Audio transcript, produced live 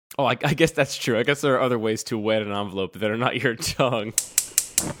Oh, I guess that's true. I guess there are other ways to wet an envelope that are not your tongue.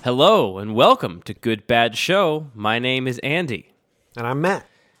 Hello, and welcome to Good Bad Show. My name is Andy. And I'm Matt.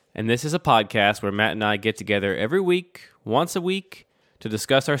 And this is a podcast where Matt and I get together every week, once a week, to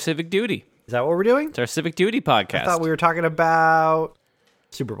discuss our civic duty. Is that what we're doing? It's our civic duty podcast. I thought we were talking about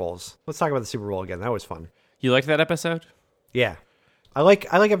Super Bowls. Let's talk about the Super Bowl again. That was fun. You liked that episode? Yeah. I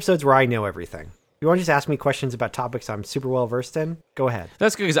like episodes where I know everything. You want to just ask me questions about topics I'm super well versed in? Go ahead.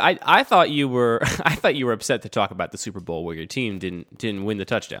 That's good, because I thought you were upset to talk about the Super Bowl where your team didn't win the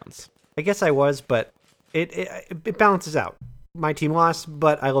touchdowns. I guess I was, but it balances out. My team lost,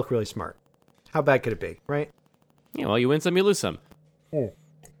 but I look really smart. How bad could it be, right? Yeah, well, you win some, you lose some.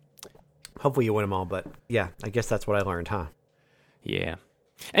 Hopefully you win them all, but yeah, I guess that's what I learned, huh? Yeah.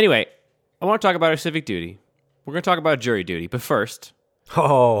 Anyway, I want to talk about our civic duty. We're going to talk about jury duty, but first,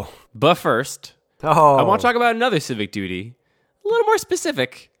 I want to talk about another civic duty, a little more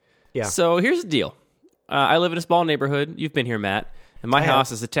specific. Yeah. So here's the deal. I live in a small neighborhood. You've been here, Matt. And my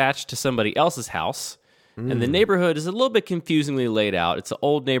house is attached to somebody else's house. And the neighborhood is a little bit confusingly laid out. It's an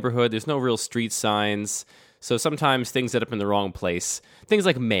old neighborhood. There's no real street signs. So sometimes things end up in the wrong place. Things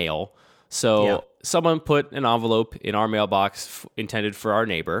like mail. So someone put an envelope in our mailbox intended for our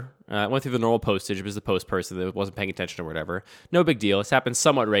neighbor. It went through the normal postage. It was the post person that wasn't paying attention or whatever. No big deal. This happens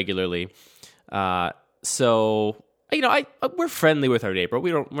somewhat regularly. So, you know, we're friendly with our neighbor.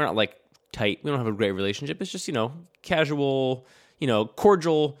 We're not like tight. We don't have a great relationship. It's just, you know, casual, you know,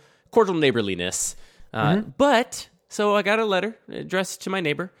 cordial neighborliness. But so I got a letter addressed to my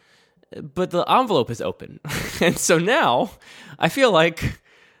neighbor, but the envelope is open. And so now I feel like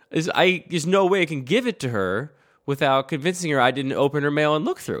there's no way I can give it to her without convincing her I didn't open her mail and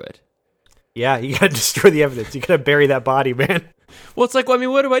look through it. Yeah, you gotta destroy the evidence. You gotta bury that body, man. Well, it's like, well, I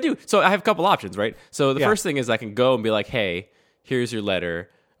mean, what do I do? So I have a couple options, right? So the first thing is I can go and be like, hey, here's your letter.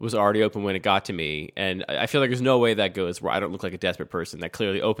 It was already open when it got to me. And I feel like there's no way that goes where I don't look like a desperate person that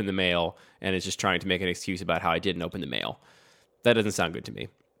clearly opened the mail and is just trying to make an excuse about how I didn't open the mail. That doesn't sound good to me.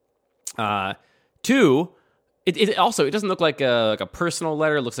 Two, it doesn't look like a personal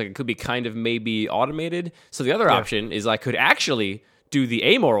letter. It looks like it could be kind of maybe automated. So the other option is I could actually do the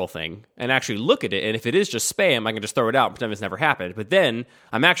amoral thing and actually look at it. And if it is just spam, I can just throw it out and pretend it's never happened. But then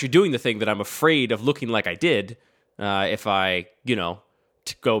I'm actually doing the thing that I'm afraid of looking like I did if I, you know,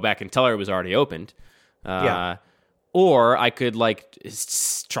 to go back and tell her it was already opened. Or I could like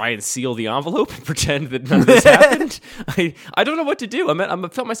try and seal the envelope and pretend that none of this happened. I don't know what to do. I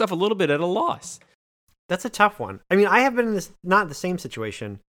felt myself a little bit at a loss. That's a tough one. I mean, I have been in this, not the same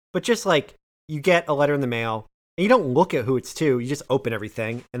situation, but just like you get a letter in the mail and you don't look at who it's to. You just open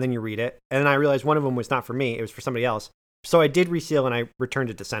everything and then you read it. And then I realized one of them was not for me. It was for somebody else. So I did reseal and I returned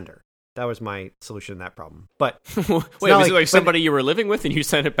it to sender. That was my solution to that problem. But wait, was it like somebody you were living with and you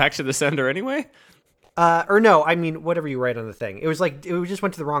sent it back to the sender anyway? Or no, I mean, whatever you write on the thing. It was like, it just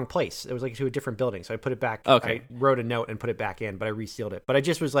went to the wrong place. It was like to a different building. So I put it back. Okay. I wrote a note and put it back in, but I resealed it. But I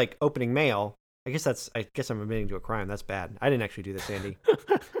just was like opening mail. I guess I'm admitting to a crime. That's bad. I didn't actually do this, Andy.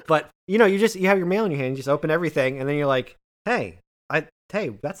 But you know, you have your mail in your hand, you just open everything, and then you're like, hey,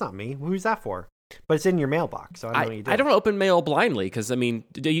 that's not me. Who's that for? But it's in your mailbox, so I don't know what you do. I don't open mail blindly because I mean,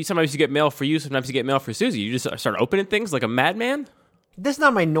 sometimes you get mail for you, sometimes you get mail for Susie. You just start opening things like a madman. This is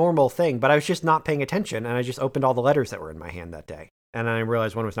not my normal thing, but I was just not paying attention, and I just opened all the letters that were in my hand that day, and I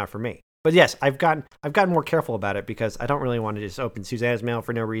realized one was not for me. But yes, I've gotten more careful about it because I don't really want to just open Susanna's mail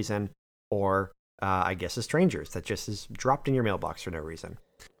for no reason, or I guess a stranger's that just is dropped in your mailbox for no reason.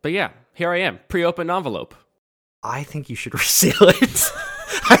 But yeah, here I am, pre-opened envelope. I think you should reseal it.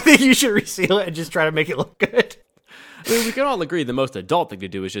 I think you should reseal it and just try to make it look good. I mean, we can all agree the most adult thing to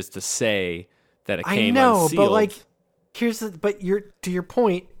do is just to say that it came unsealed. But like, to your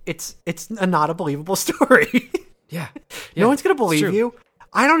point, it's a not a believable story. Yeah. No one's gonna believe you.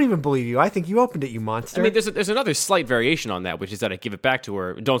 I don't even believe you. I think you opened it, you monster. I mean, there's another slight variation on that, which is that I give it back to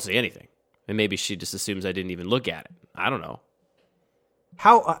her and don't say anything. And maybe she just assumes I didn't even look at it. I don't know.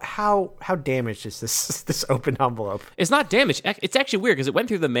 How damaged is this open envelope? It's not damaged. It's actually weird because it went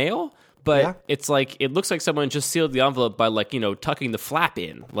through the mail, but it's like it looks like someone just sealed the envelope by like, you know, tucking the flap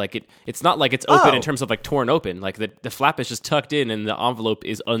in. Like it's not like it's open in terms of like torn open. Like the flap is just tucked in and the envelope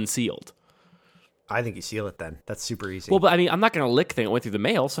is unsealed. I think you seal it then. That's super easy. Well, but I mean, I'm not going to lick the thing that went through the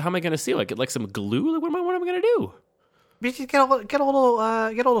mail. So how am I going to seal it? Get like some glue? Like what am I going to do? You just get a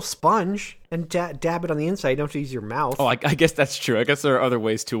little sponge and dab it on the inside. You don't have to use your mouth. Oh, I guess that's true. I guess there are other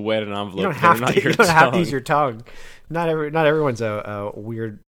ways to wet an envelope. You don't have to use your tongue. Not everyone's a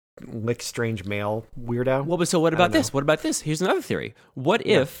weird, lick strange mail weirdo. Well, but so what about this? What about this? Here's another theory. What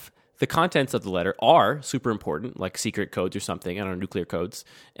if the contents of the letter are super important, like secret codes or something, I don't know, nuclear codes.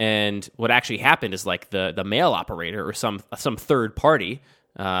 And what actually happened is like the mail operator or some third party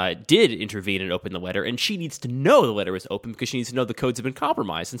did intervene and open the letter, and she needs to know the letter was open because she needs to know the codes have been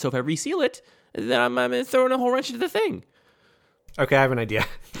compromised. And so if I reseal it, then I'm throwing a whole wrench into the thing. Okay, I have an idea.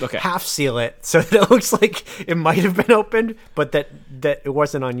 Okay. Half seal it so that it looks like it might have been opened, but that it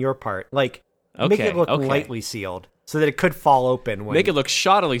wasn't on your part. Like, make it look lightly sealed so that it could fall open. When... Make it look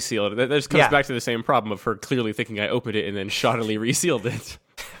shoddily sealed. That just comes back to the same problem of her clearly thinking I opened it and then shoddily resealed it.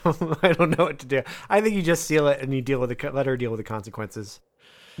 I don't know what to do. I think you just seal it and you let her deal with the consequences.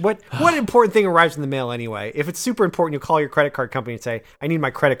 What important thing arrives in the mail anyway? If it's super important, you call your credit card company and say, I need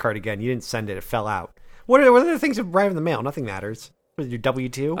my credit card again. You didn't send it. It fell out. What are the things that arrive in the mail? Nothing matters. What is your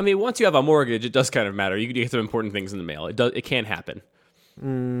W-2? I mean, once you have a mortgage, it does kind of matter. You can get some important things in the mail. It can happen.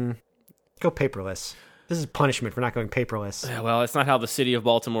 Go paperless. This is punishment for not going paperless. Yeah, well, it's not how the city of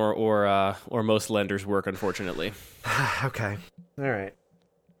Baltimore or most lenders work, unfortunately. Okay. All right.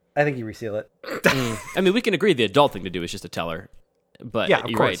 I think you reseal it. I mean, we can agree the adult thing to do is just to tell her. But yeah,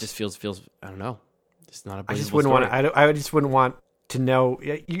 you're right. It just feels. I don't know. It's not a. I just wouldn't want. I just wouldn't want to know.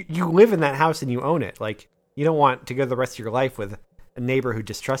 You live in that house and you own it. Like, you don't want to go the rest of your life with a neighbor who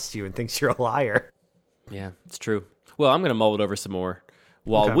distrusts you and thinks you're a liar. Yeah, it's true. Well, I'm going to mull it over some more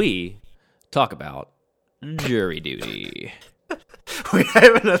while we talk about jury duty. We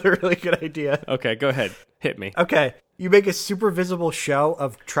have another really good idea. Okay, go ahead. Hit me. Okay, you make a super visible show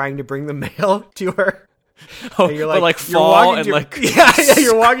of trying to bring the mail to her. Oh, you're fall and like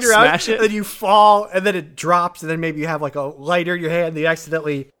you're walking around, smash it. and then you fall, and then it drops, and then maybe you have like a lighter in your hand, that you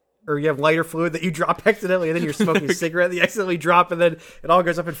accidentally, or you have lighter fluid that you drop accidentally, and then you're smoking a cigarette that you accidentally drop, and then it all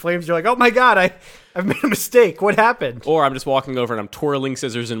goes up in flames. You're like, oh my god, I've made a mistake. What happened? Or I'm just walking over and I'm twirling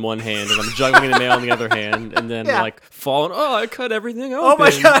scissors in one hand, and I'm juggling the mail in the other hand, and then like falling. Oh, I cut everything open. Oh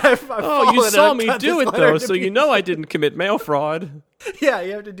my god! Oh, you saw me do it though, so you know I didn't commit mail fraud. Yeah,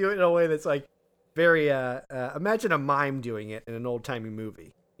 you have to do it in a way that's like. Very, imagine a mime doing it in an old-timey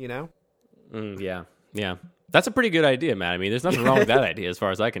movie, you know? Yeah. That's a pretty good idea, Matt. I mean, there's nothing wrong with that idea as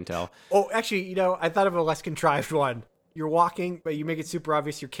far as I can tell. Oh, actually, I thought of a less contrived one. You're walking, but you make it super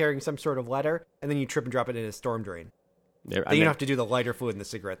obvious you're carrying some sort of letter, and then you trip and drop it in a storm drain. Then you don't have to do the lighter fluid in the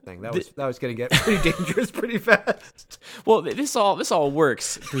cigarette thing. That was going to get pretty dangerous pretty fast. Well, this all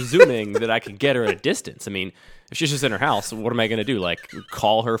works, presuming that I can get her at a distance. I mean, if she's just in her house, what am I going to do? Like,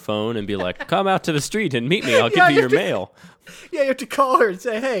 call her phone and be like, come out to the street and meet me. I'll give you your mail. Yeah, you have to call her and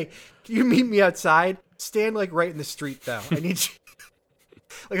say, hey, can you meet me outside? Stand, like, right in the street, though. I need you.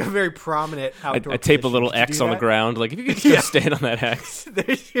 Like a very prominent outdoor. I tape a little X on the ground. Like, if you could just stand on that X.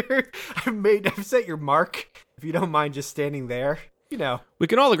 I've set your mark. If you don't mind just standing there, we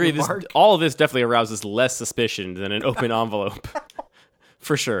can all agree all of this definitely arouses less suspicion than an open envelope.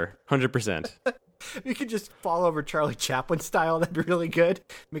 For sure. 100%. You could just fall over Charlie Chaplin style. That'd be really good.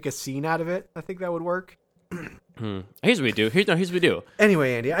 Make a scene out of it. I think that would work. Here's what we do. Here's what we do.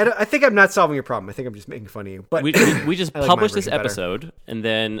 Anyway, Andy, I think I'm not solving your problem. I think I'm just making fun of you. But we just publish this episode, better. And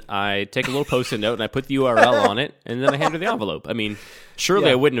then I take a little post-it note and I put the URL on it, and then I hand her the envelope. I mean, surely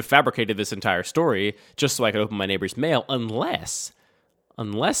I wouldn't have fabricated this entire story just so I could open my neighbor's mail, unless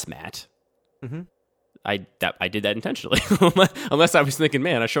Matt, I did that intentionally. Unless I was thinking,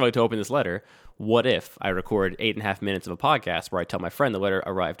 man, I sure like to open this letter. What if I record 8.5 minutes of a podcast where I tell my friend the letter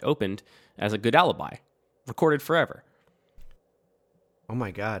arrived opened as a good alibi? Recorded forever. Oh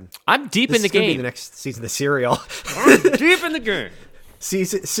my god! I'm deep in the game. Be the next season of Serial. I'm deep in the game.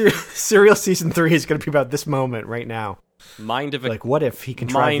 Serial season 3 is going to be about this moment right now. What if he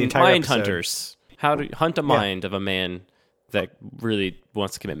contrived the entire mind episode? Hunters. How to hunt a mind of a man that really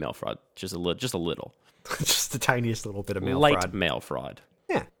wants to commit mail fraud. Just a little. Just the tiniest little bit of mail fraud. Light mail fraud.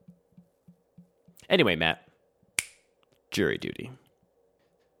 Yeah. Anyway, Matt. Jury duty.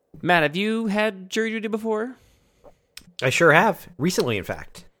 Matt, have you had jury duty before? I sure have. Recently, in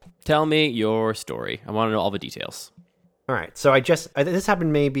fact. Tell me your story. I want to know all the details. All right. So this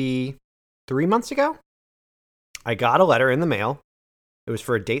happened maybe 3 months ago. I got a letter in the mail. It was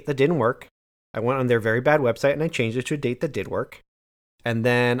for a date that didn't work. I went on their very bad website and I changed it to a date that did work. And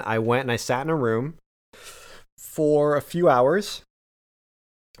then I went and I sat in a room for a few hours.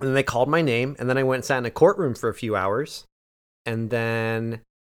 And then they called my name. And then I went and sat in a courtroom for a few hours. And then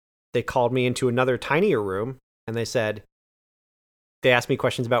they called me into another tinier room. And they asked me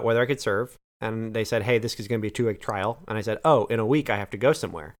questions about whether I could serve. And they said, hey, this is going to be a 2-week trial. And I said, oh, in a week I have to go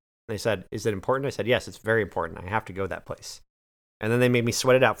somewhere. And they said, is it important? I said, yes, it's very important. I have to go that place. And then they made me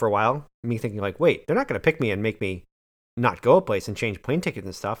sweat it out for a while. Me thinking like, wait, they're not going to pick me and make me not go a place and change plane tickets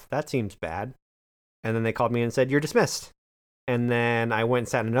and stuff. That seems bad. And then they called me and said, you're dismissed. and then I went and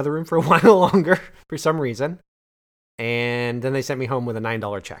sat in another room for a while longer for some reason, and then they sent me home with a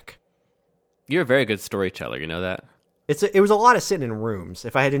 $9 check. You're a very good storyteller, you know that? It was a lot of sitting in rooms.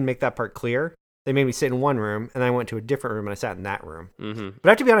 If I didn't make that part clear, they made me sit in one room, and then I went to a different room, and I sat in that room. Mm-hmm. But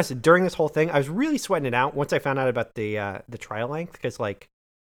I have to be honest, during this whole thing, I was really sweating it out once I found out about the trial length, because like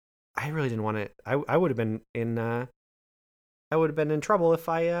I really didn't want to. I would have been in trouble if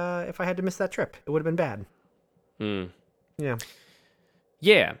I had to miss that trip. It would have been bad. Yeah.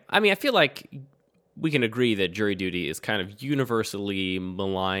 Yeah. I mean, I feel like we can agree that jury duty is kind of universally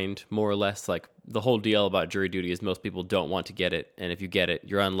maligned, more or less. Like, the whole deal about jury duty is most people don't want to get it, and if you get it,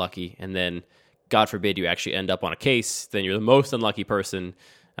 you're unlucky, and then, God forbid, you actually end up on a case, then you're the most unlucky person.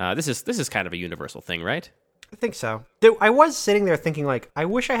 This is kind of a universal thing, right? I think so. I was sitting there thinking, like, I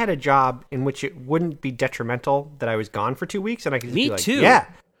wish I had a job in which it wouldn't be detrimental that I was gone for 2 weeks, and I could just Me be like, too. yeah,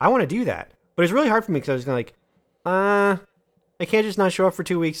 I want to do that. But it's really hard for me because I was like, I can't just not show up for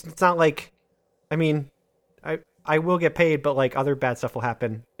 2 weeks. It's not like, I mean, I will get paid, but like other bad stuff will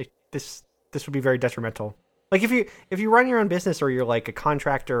happen. This would be very detrimental. Like if you run your own business, or you're like a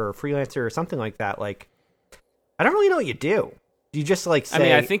contractor or a freelancer or something like that, like I don't really know what you do. You just like say, I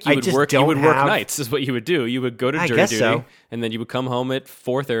mean, I think you would work nights is what you would do. You would go to jury duty, so. And then you would come home at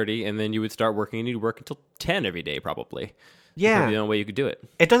 4:30, and then you would start working, and you'd work until 10 every day, probably. Yeah. That's the only way you could do it.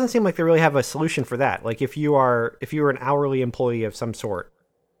 It doesn't seem like they really have a solution for that. Like if you were an hourly employee of some sort,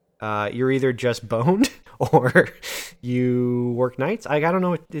 you're either just boned or you work nights. I don't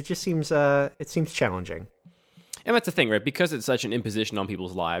know. It just seems challenging. And that's the thing, right? Because it's such an imposition on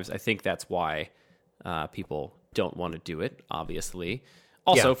people's lives, I think that's why people don't want to do it, obviously.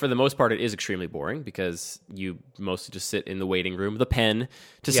 Also, for the most part, it is extremely boring because you mostly just sit in the waiting room, the pen,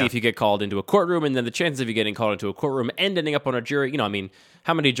 to see if you get called into a courtroom, and then the chances of you getting called into a courtroom and ending up on a jury, I mean,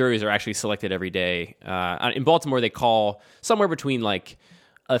 how many juries are actually selected every day? In Baltimore, they call somewhere between like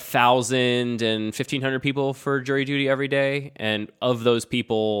 1,000 and 1,500 people for jury duty every day, and of those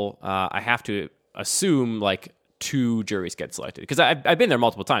people, I have to assume like 2 juries get selected, because I've been there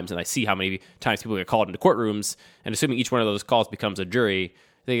multiple times and I see how many times people get called into courtrooms, and assuming each one of those calls becomes a jury,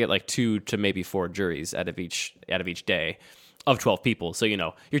 they get like 2 to maybe 4 juries out of each day of 12 people. So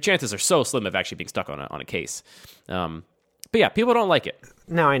your chances are so slim of actually being stuck on a case. But yeah, people don't like it.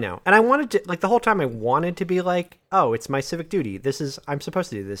 No, I know, and I wanted to, like, the whole time I wanted to be like, oh, it's my civic duty. I'm supposed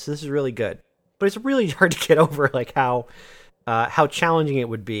to do this. This is really good, but it's really hard to get over like how challenging it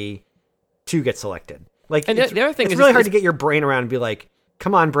would be to get selected. Like, and the other thing it's is really hard to get your brain around and be like,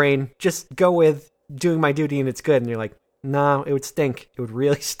 come on, brain, just go with doing my duty and it's good. And you're like, no, it would stink. It would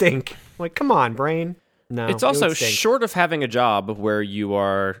really stink. I'm like, come on, brain. No, it's also short of having a job where you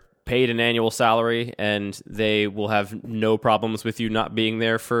are paid an annual salary and they will have no problems with you not being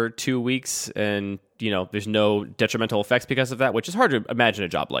there for 2 weeks, and there's no detrimental effects because of that, which is hard to imagine a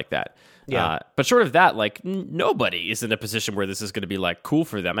job like that. Yeah. But short of that, like, nobody is in a position where this is going to be like cool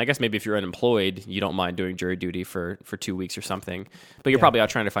for them. I guess maybe if you're unemployed, you don't mind doing jury duty for 2 weeks or something, but you're probably out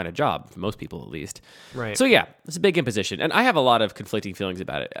trying to find a job, for most people at least. Right. So yeah, it's a big imposition, and I have a lot of conflicting feelings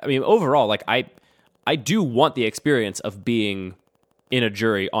about it. I mean, overall, like, I do want the experience of being in a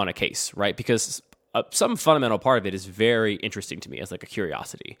jury on a case, right? Because some fundamental part of it is very interesting to me as like a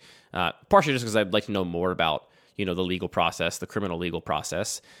curiosity. Partially just because I'd like to know more about, the legal process, the criminal legal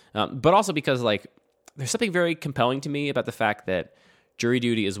process. But also because like there's something very compelling to me about the fact that jury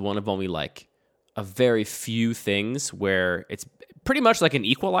duty is one of only like a very few things where it's pretty much like an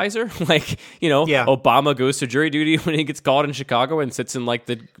equalizer. Like, Obama goes to jury duty when he gets called in Chicago and sits in like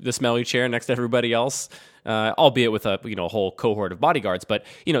the smelly chair next to everybody else, albeit with a whole cohort of bodyguards. But,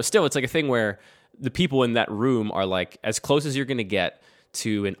 still it's like a thing where the people in that room are like as close as you're going to get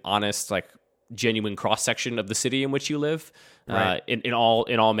to an honest, like, genuine cross-section of the city in which you live, right. in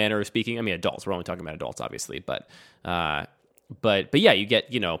all manner of speaking. I mean, adults, we're only talking about adults, obviously, but yeah, you get,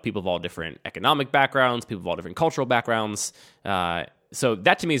 people of all different economic backgrounds, people of all different cultural backgrounds. So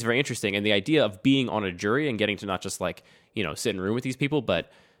that to me is very interesting. And the idea of being on a jury and getting to not just like, sit in a room with these people, but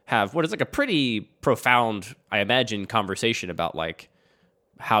have what is like a pretty profound, I imagine, conversation about like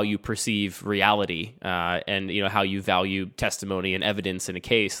how you perceive reality, and, how you value testimony and evidence in a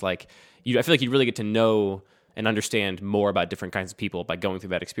case. Like, I feel like you really get to know and understand more about different kinds of people by going through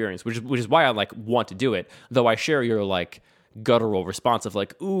that experience, which is why I like want to do it. Though I share your like guttural response of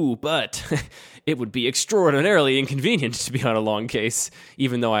like, ooh, but it would be extraordinarily inconvenient to be on a long case,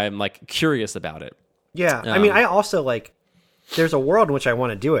 even though I'm like curious about it. Yeah. I mean, I also like, there's a world in which I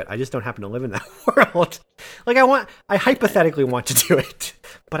want to do it. I just don't happen to live in that world. Like I hypothetically want to do it,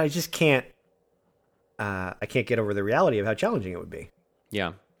 but I just can't, I can't get over the reality of how challenging it would be.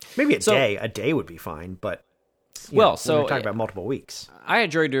 Yeah. Maybe a day would be fine, but we're talking about multiple weeks. I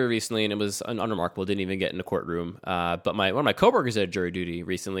had jury duty recently, and it was unremarkable. Didn't even get in a courtroom. But one of my coworkers had jury duty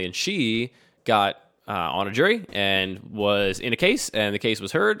recently, and she got on a jury and was in a case, and the case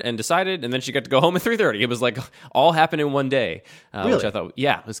was heard and decided, and then she got to go home at 3:30. It was like all happened in one day, really? Which I thought,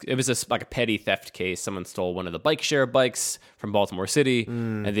 it was like a petty theft case. Someone stole one of the bike share bikes from Baltimore City,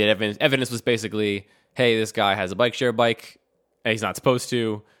 and the evidence was basically, hey, this guy has a bike share bike, and he's not supposed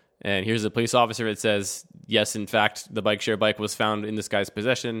to, and here's a police officer that says, yes, in fact, the bike share bike was found in this guy's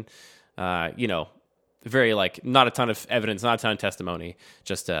possession. Very not a ton of evidence, not a ton of testimony,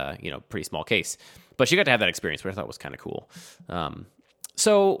 just pretty small case. But she got to have that experience, which I thought was kind of cool.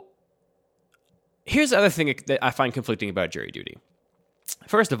 So here's the other thing that I find conflicting about jury duty.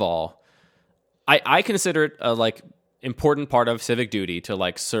 First of all, I consider it a important part of civic duty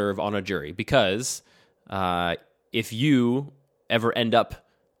to serve on a jury, because if you ever end up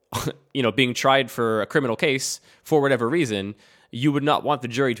being tried for a criminal case for whatever reason, you would not want the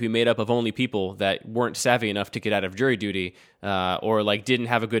jury to be made up of only people that weren't savvy enough to get out of jury duty, or didn't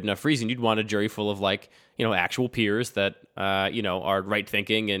have a good enough reason. You'd want a jury full of actual peers that are right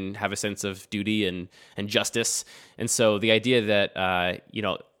thinking and have a sense of duty and justice. And so the idea that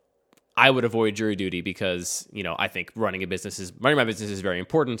I would avoid jury duty because I think running my business is very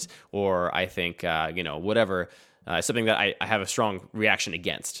important, or I think whatever. Something that I have a strong reaction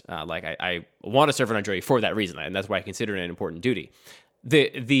against. I want to serve on a jury for that reason, and that's why I consider it an important duty.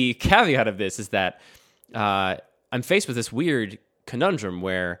 The caveat of this is that I'm faced with this weird conundrum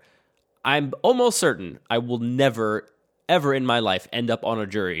where I'm almost certain I will never, ever in my life end up on a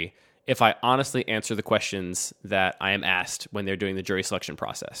jury if I honestly answer the questions that I am asked when they're doing the jury selection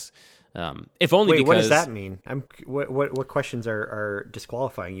process. If only because... what does that mean? What questions are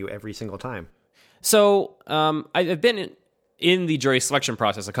disqualifying you every single time? So I've been in the jury selection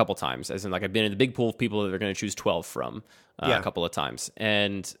process a couple times, as in I've been in the big pool of people that they're going to choose 12 from a couple of times.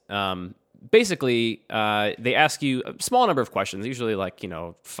 And basically they ask you a small number of questions, usually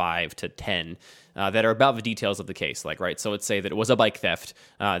 5 to 10, that are about the details of the case. So let's say that it was a bike theft.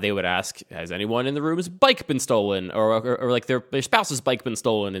 They would ask, has anyone in the room's bike been stolen? Or their spouse's bike been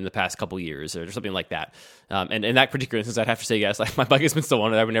stolen in the past couple years, or something like that. And in that particular instance, I'd have to say yes, my bike has been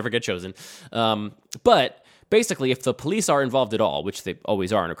stolen, and I would never get chosen. But basically, if the police are involved at all, which they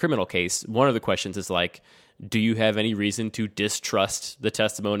always are in a criminal case, one of the questions is do you have any reason to distrust the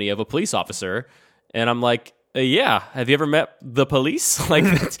testimony of a police officer? And I'm like, yeah. Have you ever met the police?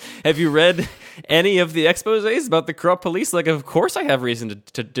 Have you read any of the exposés about the corrupt police? Of course I have reason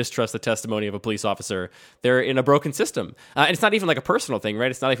to distrust the testimony of a police officer. They're in a broken system. And it's not even a personal thing,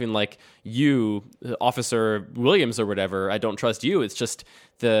 right? It's not even you, Officer Williams or whatever, I don't trust you. It's just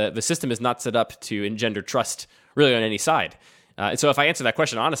the system is not set up to engender trust really on any side. And so if I answer that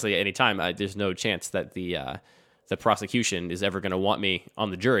question honestly at any time, there's no chance that the prosecution is ever going to want me on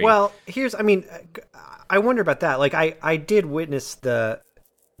the jury. Well, I wonder about that. I did witness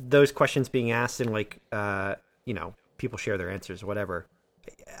those questions being asked, and people share their answers or whatever.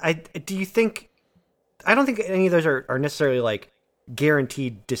 I don't think any of those are necessarily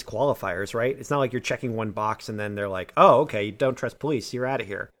guaranteed disqualifiers, right? It's not like you're checking one box and then they're like, oh, okay, you don't trust police, you're out of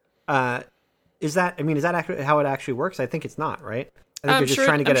here. Is that actually how it actually works? I think it's not, right? I think I'm just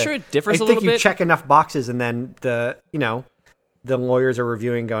trying to get sure it differs a little bit. I think you check enough boxes, and then the lawyers are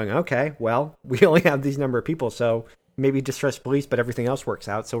reviewing, going, okay, well, we only have these number of people, so maybe distrust police, but everything else works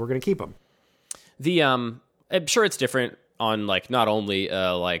out, so we're going to keep them. I'm sure it's different on not only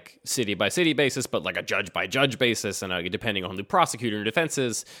city by city basis, but a judge by judge basis, and depending on the prosecutor and defense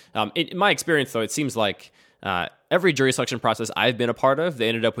is. In my experience, though, it seems every jury selection process I've been a part of, they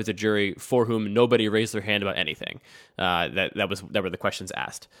ended up with a jury for whom nobody raised their hand about anything. That were the questions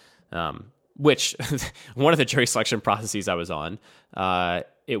asked. Which one of the jury selection processes I was on,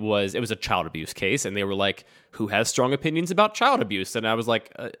 it was a child abuse case, and they were like, "Who has strong opinions about child abuse?" And I was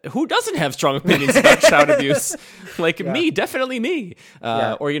like, "Who doesn't have strong opinions about child abuse? Me, definitely me."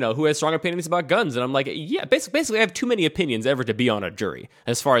 Or who has strong opinions about guns? And I'm like, "Yeah, basically, I have too many opinions ever to be on a jury,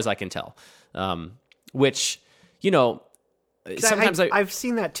 as far as I can tell." Which, sometimes I've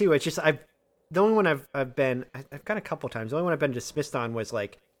seen that too. It's just the only one I've got a couple times. The only one I've been dismissed on was they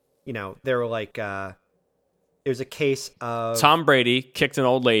were it was a case of Tom Brady kicked an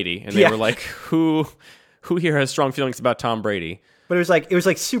old lady, and they were like, who here has strong feelings about Tom Brady? But it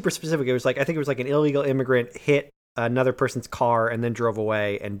was super specific. It was I think it was an illegal immigrant hit another person's car and then drove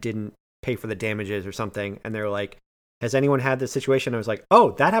away and didn't pay for the damages or something. And they were like, has anyone had this situation? I was like,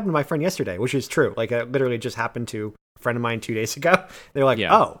 oh, that happened to my friend yesterday, which is true. It literally just happened to a friend of mine 2 days ago. They're like,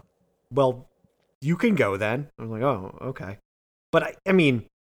 oh, well, you can go then. I was like, oh, okay. But I mean,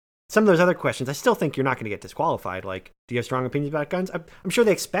 some of those other questions, I still think you're not going to get disqualified. Like, do you have strong opinions about guns? I'm sure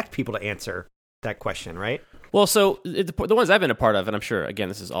they expect people to answer that question, right? Well, so the ones I've been a part of, and I'm sure, again,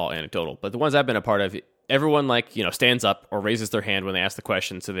 this is all anecdotal, but the ones I've been a part of, everyone stands up or raises their hand when they ask the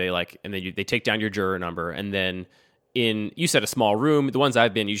question. So they and then they take down your juror number, and then you said a small room. The ones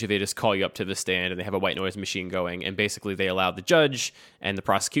I've been, usually they just call you up to the stand and they have a white noise machine going, and basically they allow the judge and the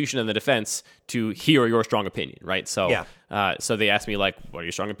prosecution and the defense to hear your strong opinion, right? So, so they asked me what are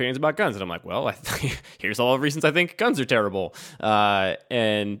your strong opinions about guns? And I'm like, well, here's all the reasons I think guns are terrible.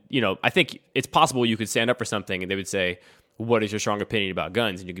 And I think it's possible you could stand up for something and they would say, what is your strong opinion about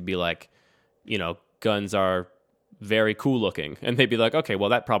guns? And you could be like, guns are very cool looking, and they'd be like, okay,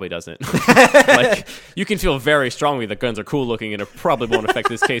 well, that probably doesn't. You can feel very strongly that guns are cool looking, and it probably won't affect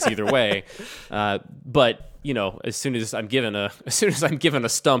this case either way. But as soon as I'm given a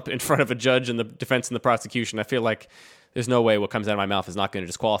stump in front of a judge and the defense and the prosecution, I feel like there's no way what comes out of my mouth is not going to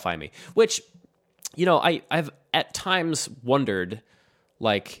disqualify me. Which, I've at times wondered,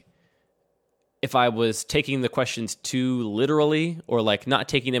 if I was taking the questions too literally, or not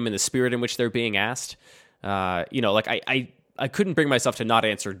taking them in the spirit in which they're being asked. I couldn't bring myself to not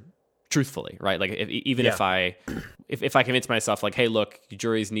answer truthfully, right? If I convince myself hey, look,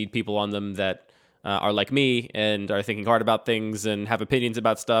 juries need people on them that are like me and are thinking hard about things and have opinions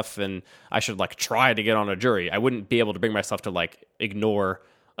about stuff, and I should try to get on a jury. I wouldn't be able to bring myself to ignore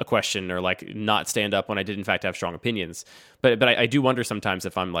a question or not stand up when I did in fact have strong opinions. But I do wonder sometimes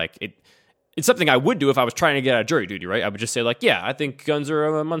if I'm it's something I would do if I was trying to get out of jury duty, right? I would just say I think guns are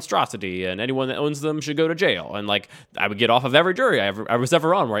a monstrosity and anyone that owns them should go to jail. And I would get off of every jury I was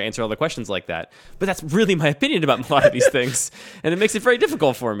ever on where I answer all the questions like that. But that's really my opinion about a lot of these things. And it makes it very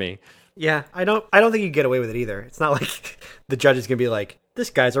difficult for me. Yeah, I don't think you get away with it either. It's not like the judge is going to be like, this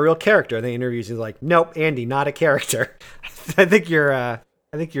guy's a real character. And the interviews is like, nope, Andy, not a character. I think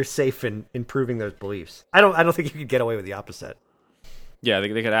you're safe in proving those beliefs. I don't think you could get away with the opposite. Yeah, they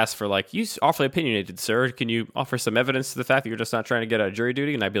could ask for you awfully opinionated, sir. Can you offer some evidence to the fact that you're just not trying to get out of jury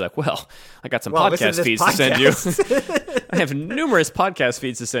duty? And I'd be like, well, I got some podcast feeds to send you. I have numerous podcast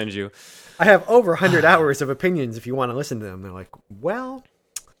feeds to send you. I have over 100 hours of opinions if you want to listen to them. They're like, well,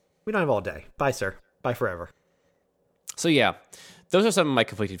 we don't have all day. Bye, sir. Bye forever. So yeah, those are some of my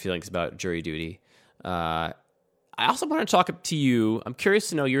conflicted feelings about jury duty. I also want to talk to you. I'm curious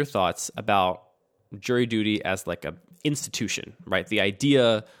to know your thoughts about jury duty as a institution, right? The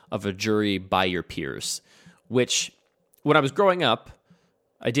idea of a jury by your peers, which when I was growing up,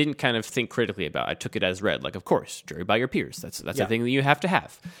 I didn't kind of think critically about. I took it as read, of course, jury by your peers. That's a thing that you have to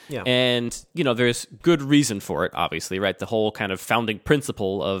have. Yeah. And, there's good reason for it, obviously, right? The whole kind of founding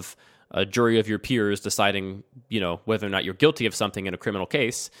principle of a jury of your peers deciding, whether or not you're guilty of something in a criminal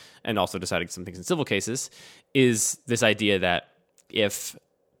case, and also deciding some things in civil cases, is this idea that if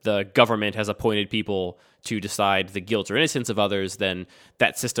the government has appointed people to decide the guilt or innocence of others, then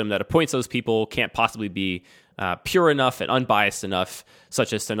that system that appoints those people can't possibly be pure enough and unbiased enough,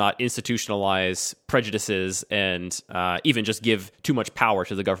 such as to not institutionalize prejudices and even just give too much power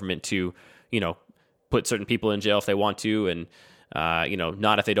to the government to, put certain people in jail if they want to, and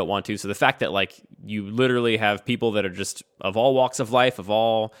not if they don't want to. So the fact that you literally have people that are just of all walks of life, of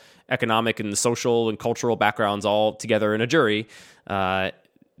all economic and social and cultural backgrounds, all together in a jury,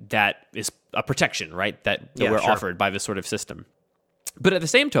 that is a protection, right? That we're offered by this sort of system. But at the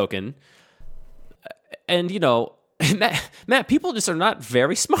same token, and Matt, people just are not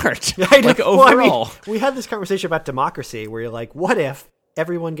very smart. Overall. Well, we had this conversation about democracy where you're like, what if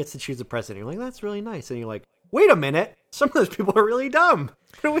everyone gets to choose a president? You're like, that's really nice. And you're like, wait a minute, some of those people are really dumb.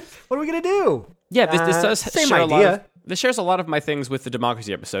 What are we going to do? Yeah, this does same share idea. This shares a lot of my things with the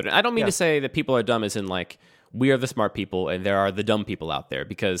democracy episode. And I don't mean to say that people are dumb as in we are the smart people and there are the dumb people out there,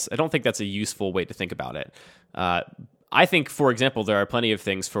 because I don't think that's a useful way to think about it. I think, for example, there are plenty of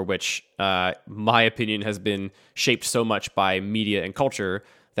things for which my opinion has been shaped so much by media and culture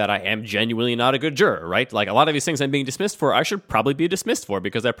that I am genuinely not a good juror, right? A lot of these things I'm being dismissed for, I should probably be dismissed for,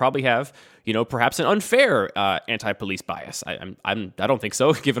 because I probably have, perhaps an unfair anti-police bias. I don't think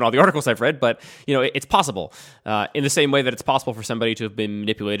so, given all the articles I've read, but, it's possible. In the same way that it's possible for somebody to have been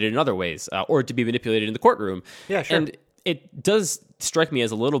manipulated in other ways, or to be manipulated in the courtroom. Yeah, sure. And it does strike me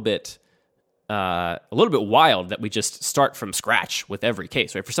as a little bit wild that we just start from scratch with every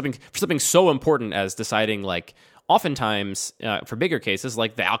case, right? For something so important as deciding oftentimes, for bigger cases,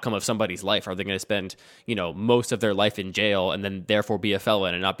 like the outcome of somebody's life, are they going to spend, most of their life in jail and then therefore be a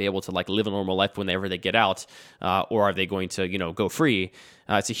felon and not be able to like live a normal life whenever they get out? Or are they going to, go free?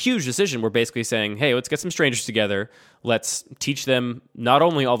 It's a huge decision. We're basically saying, hey, let's get some strangers together. Let's teach them not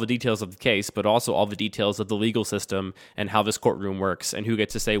only all the details of the case, but also all the details of the legal system and how this courtroom works and who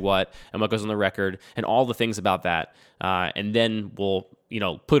gets to say what and what goes on the record and all the things about that. And then we'll,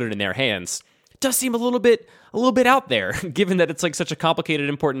 put it in their hands. It does seem a little bit out there, given that it's like such a complicated,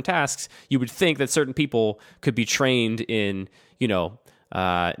 important task. You would think that certain people could be trained in,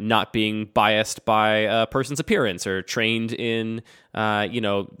 not being biased by a person's appearance, or trained in,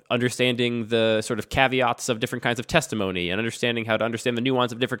 understanding the sort of caveats of different kinds of testimony and understanding how to understand the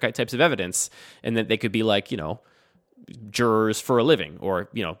nuance of different types of evidence. And that they could be like, jurors for a living, or,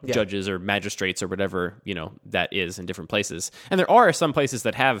 judges or magistrates or whatever, that is in different places. And there are some places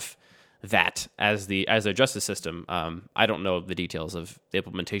that have that as their justice system. I don't know the details of the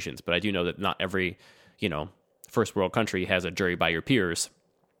implementations, but I do know that not every, first world country has a jury by your peers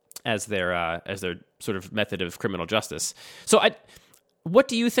as their sort of method of criminal justice. So what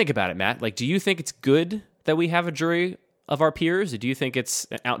do you think about it, Matt? Like, do you think it's good that we have a jury of our peers, or do you think it's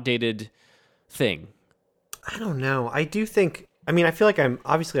an outdated thing? I don't know. I do think, I feel like I'm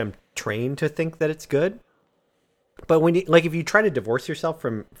trained to think that it's good. But when if you try to divorce yourself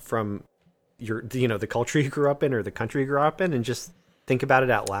from your, the culture you grew up in or the country you grew up in and just think about it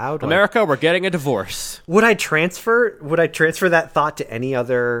out loud. America, we're getting a divorce. Would I transfer that thought to any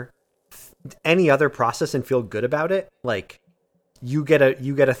other process and feel good about it? Like, you get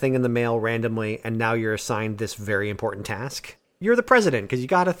a thing in the mail randomly and now you're assigned this very important task. You're the president because you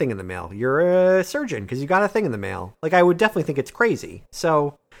got a thing in the mail. You're a surgeon because you got a thing in the mail. Like, I would definitely think it's crazy.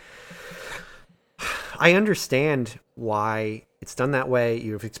 So I understand why it's done that way.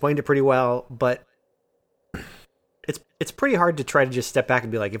 You've explained it pretty well, but it's pretty hard to try to just step back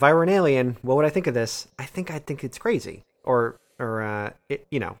and be like, if I were an alien, what would I think of this? I'd think it's crazy, or it,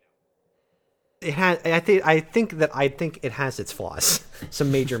 it has. I think it has its flaws,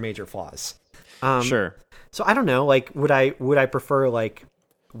 some major flaws. Sure. So I don't know. Like, would I prefer, like,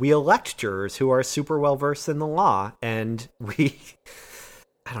 we elect jurors who are super well versed in the law, and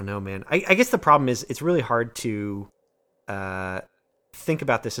I don't know, man. I guess the problem is it's really hard to think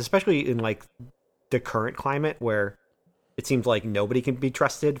about this, especially in like the current climate where it seems like nobody can be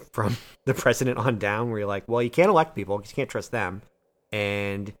trusted from the president on down, where you're like, well, you can't elect people because you can't trust them,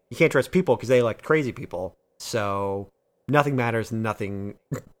 and you can't trust people because they elect crazy people. So nothing matters.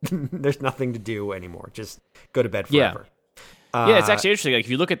 There's nothing to do anymore. Just go to bed forever. Yeah, it's actually interesting. Like,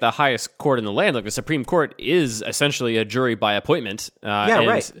 if you look at the highest court in the land, like the Supreme Court is essentially a jury by appointment.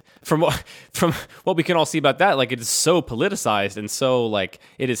 Right. From what we can all see about that, like, it is so politicized, and so, like,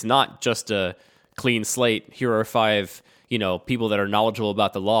 it is not just a clean slate. Here are 5, people that are knowledgeable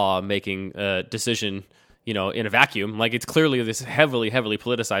about the law making a decision, in a vacuum. Like, it's clearly this heavily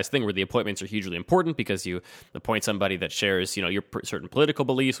politicized thing where the appointments are hugely important because you appoint somebody that shares, your certain political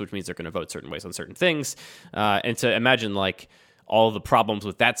beliefs, which means they're going to vote certain ways on certain things. And to imagine, like, all the problems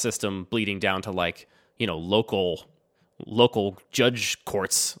with that system bleeding down to, like, local judge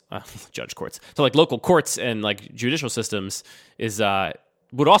courts. So, like, local courts and, like, judicial systems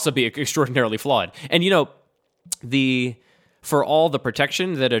would also be extraordinarily flawed. And, for all the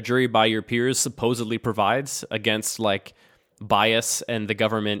protection that a jury by your peers supposedly provides against, like, bias and the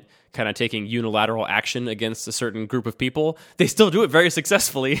government kind of taking unilateral action against a certain group of people, they still do it very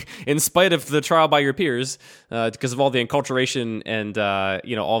successfully in spite of the trial by your peers, because of all the enculturation and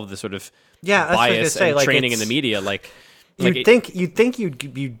all of the sort of bias and training in the media. You'd think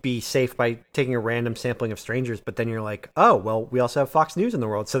you'd be safe by taking a random sampling of strangers, but then you're like, oh well, we also have Fox News in the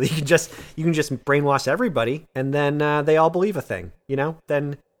world, so that you can just brainwash everybody, and then they all believe a thing.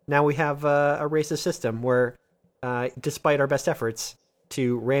 Then now we have a racist system where, despite our best efforts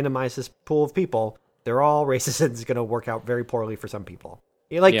to randomize this pool of people, they're all racist, and it's going to work out very poorly for some people.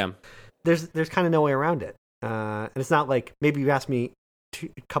 There's kind of no way around it, and it's not like, maybe you asked me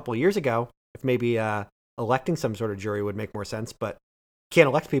a couple of years ago if maybe electing some sort of jury would make more sense, but can't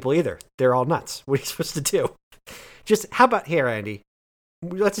elect people either. They're all nuts. What are you supposed to do? Just, how about here, Andy?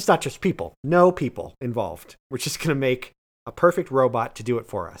 Let's just not just people. No people involved. We're just going to make a perfect robot to do it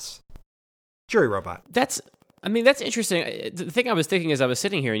for us. Jury robot. That's interesting. The thing I was thinking as I was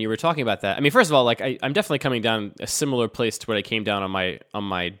sitting here and you were talking about that, first of all, like, I'm definitely coming down a similar place to what I came down on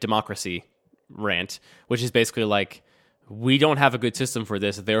my democracy rant, which is basically like, we don't have a good system for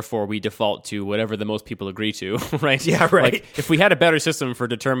this, therefore we default to whatever the most people agree to, right? Yeah, right. Like, if we had a better system for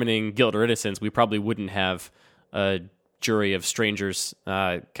determining guilt or innocence, we probably wouldn't have a jury of strangers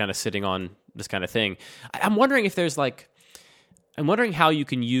kind of sitting on this kind of thing. I'm wondering if there's like, I'm wondering how you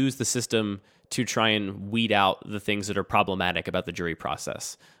can use the system to try and weed out the things that are problematic about the jury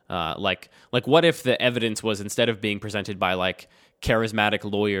process. Like what if the evidence was, instead of being presented by like charismatic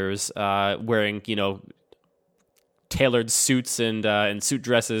lawyers wearing, you know, tailored suits and suit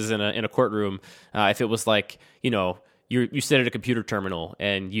dresses in a courtroom, if it was like, you know, you sit at a computer terminal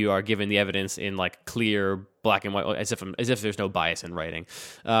and you are given the evidence in like clear black and white, as if there's no bias in writing.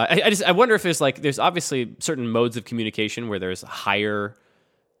 I wonder if there's obviously certain modes of communication where there's higher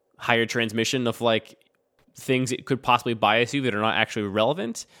transmission of like things that could possibly bias you that are not actually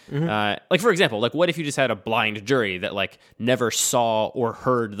relevant. Like for example, like what if you just had a blind jury that like never saw or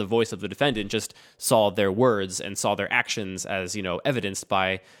heard the voice of the defendant, just saw their words and saw their actions as, you know, evidenced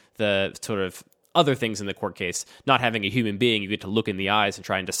by the sort of other things in the court case, not having a human being you get to look in the eyes and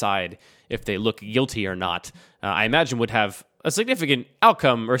try and decide if they look guilty or not, I imagine would have a significant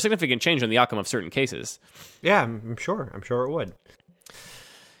outcome or a significant change in the outcome of certain cases. Yeah, I'm sure it would.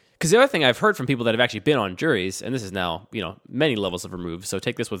 Because the other thing I've heard from people that have actually been on juries, and this is now, you know, many levels of remove, so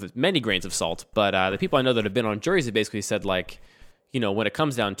take this with many grains of salt, but the people I know that have been on juries have basically said, like, you know, when it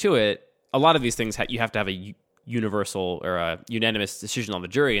comes down to it, a lot of these things you have to have a universal or a unanimous decision on the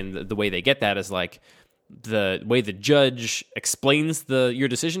jury, and the way they get that is like the way the judge explains your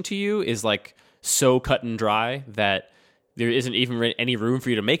decision to you is like so cut and dry that there isn't even any room for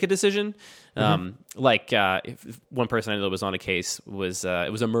you to make a decision. If one person I know that was on a case was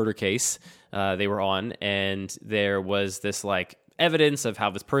it was a murder case they were on, and there was this like evidence of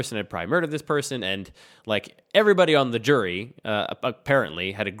how this person had probably murdered this person, and like everybody on the jury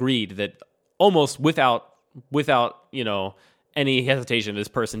apparently had agreed that almost without you know any hesitation, this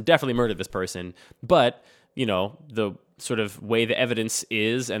person definitely murdered this person. But you know, the sort of way the evidence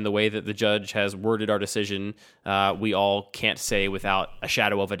is and the way that the judge has worded our decision, we all can't say without a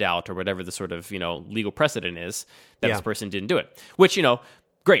shadow of a doubt or whatever the sort of, you know, legal precedent is that this person didn't do it. Which, you know,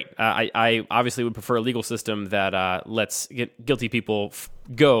 great. I obviously would prefer a legal system that lets guilty people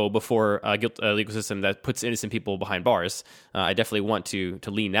go before a legal system that puts innocent people behind bars. I definitely want to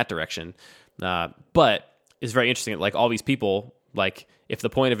lean that direction. But it's very interesting that, like, all these people, like, if the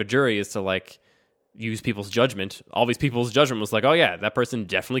point of a jury is to, like, use people's judgment, all these people's judgment was like, oh yeah, that person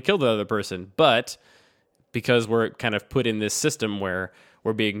definitely killed the other person. But because we're kind of put in this system where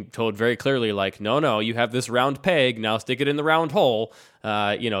we're being told very clearly, like, no, you have this round peg, now stick it in the round hole,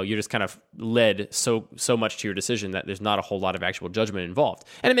 you know, you're just kind of led so much to your decision that there's not a whole lot of actual judgment involved.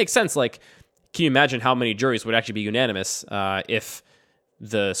 And it makes sense. Like, can you imagine how many juries would actually be unanimous if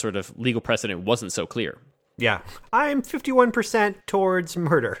the sort of legal precedent wasn't so clear? Yeah. I'm 51% towards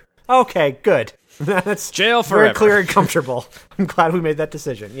murder. Okay, good. That's jail forever. Very clear and comfortable. I'm glad we made that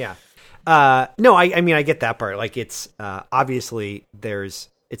decision. Yeah. No, I mean, I get that part. Like, it's obviously it's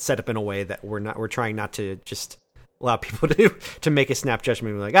set up in a way that we're trying not to just allow people to make a snap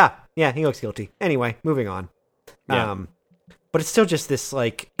judgment. We're like, yeah, he looks guilty. Anyway, moving on. Yeah. But it's still just this,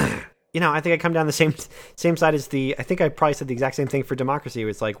 like, you know, I think I come down the same side as I think I probably said the exact same thing for democracy.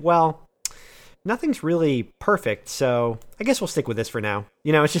 It's like, well, nothing's really perfect, so I guess we'll stick with this for now.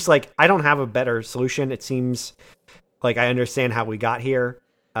 You know, it's just like, I don't have a better solution. It seems like I understand how we got here.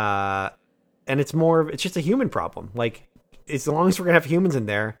 And it's just a human problem. Like, as long as we're going to have humans in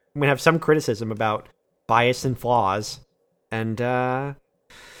there, I'm going to have some criticism about bias and flaws. And I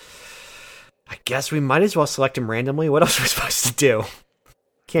guess we might as well select them randomly. What else are we supposed to do?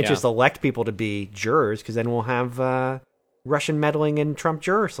 Can't just elect people to be jurors, because then we'll have Russian meddling in Trump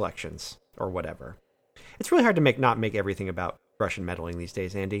juror selections. Or whatever. It's really hard to not make everything about Russian meddling these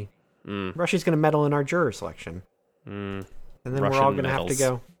days, Andy. Russia's going to meddle in our juror selection. And then Russian we're all going to have to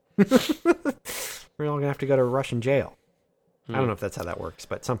go. We're all going to have to go to Russian jail. I don't know if that's how that works,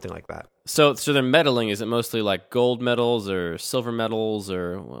 but something like that. So they're meddling. Is it mostly like gold medals or silver medals,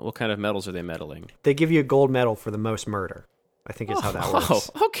 or what kind of medals are they meddling? They give you a gold medal for the most murder, I think is how that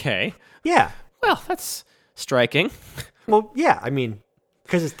works. Oh, okay. Yeah. Well, that's striking. Well, yeah, I mean,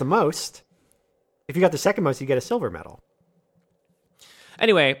 because it's the most. If you got the second most, you get a silver medal.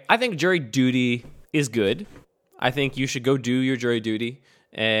 Anyway, I think jury duty is good. I think you should go do your jury duty,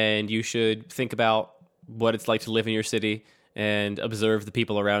 and you should think about what it's like to live in your city and observe the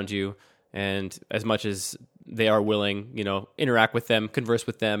people around you, and as much as they are willing, you know, interact with them, converse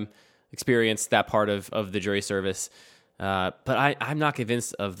with them, experience that part of the jury service. But I'm not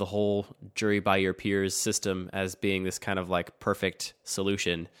convinced of the whole jury by your peers system as being this kind of like perfect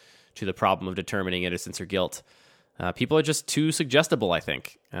solution to the problem of determining innocence or guilt. People are just too suggestible, I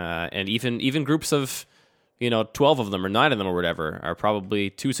think. And even groups of, 12 of them or 9 of them or whatever are probably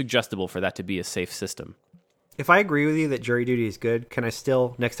too suggestible for that to be a safe system. If I agree with you that jury duty is good, can I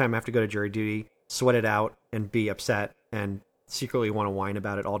still, next time I have to go to jury duty, sweat it out and be upset and secretly want to whine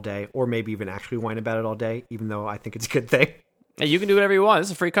about it all day, or maybe even actually whine about it all day, even though I think it's a good thing? Hey, you can do whatever you want. This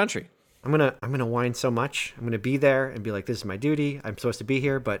is a free country. I'm gonna whine so much. I'm gonna be there and be like, this is my duty. I'm supposed to be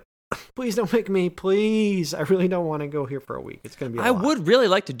here, but please don't make me. Please, I really don't want to go here for a week. It's gonna be. I would really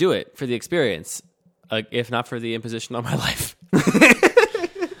like to do it for the experience, if not for the imposition on my life.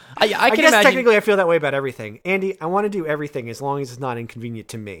 I guess imagine, technically I feel that way about everything. Andy, I want to do everything as long as it's not inconvenient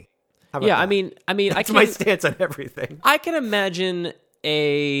to me. How about that? I mean, that's my stance on everything. I can imagine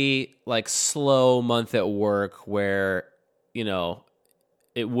a slow month at work where,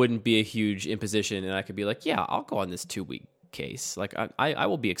 it wouldn't be a huge imposition, and I could be like, yeah, I'll go on this 2-week case. Like, I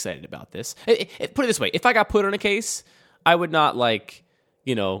will be excited about this. Put it this way: if I got put on a case, I would not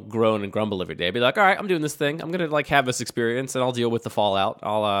groan and grumble every day. I'd be like, all right, I'm doing this thing. I'm gonna have this experience, and I'll deal with the fallout.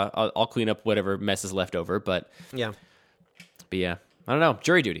 I'll clean up whatever mess is left over. But yeah, I don't know.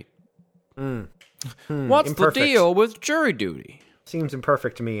 Jury duty. What's imperfect. the deal with jury duty? Seems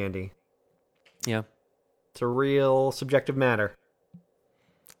imperfect to me, Andy. Yeah, it's a real subjective matter.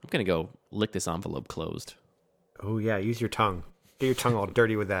 I'm gonna go lick this envelope closed. Oh yeah, use your tongue. Get your tongue all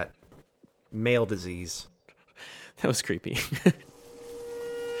dirty with that male disease. That was creepy.